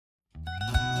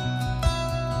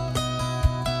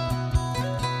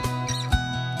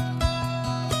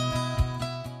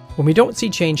When we don't see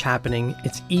change happening,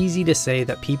 it's easy to say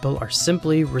that people are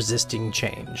simply resisting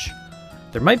change.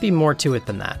 There might be more to it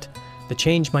than that. The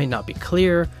change might not be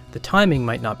clear, the timing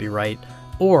might not be right,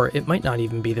 or it might not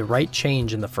even be the right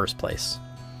change in the first place.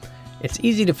 It's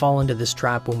easy to fall into this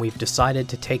trap when we've decided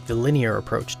to take the linear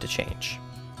approach to change.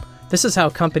 This is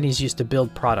how companies used to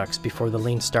build products before the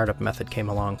lean startup method came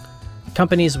along.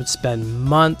 Companies would spend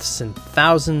months and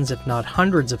thousands, if not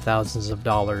hundreds of thousands of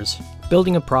dollars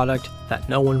building a product that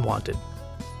no one wanted.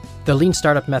 The lean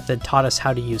startup method taught us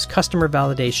how to use customer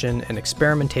validation and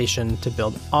experimentation to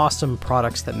build awesome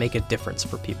products that make a difference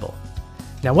for people.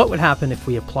 Now, what would happen if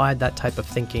we applied that type of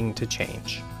thinking to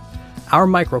change? Our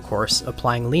micro course,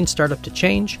 Applying Lean Startup to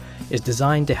Change, is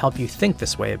designed to help you think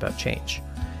this way about change.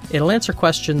 It'll answer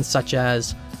questions such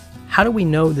as, how do we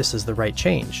know this is the right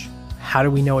change? How do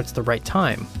we know it's the right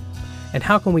time? And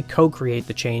how can we co-create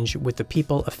the change with the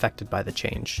people affected by the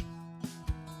change?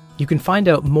 You can find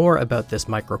out more about this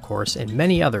micro course and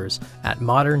many others at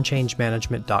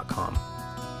modernchangemanagement.com.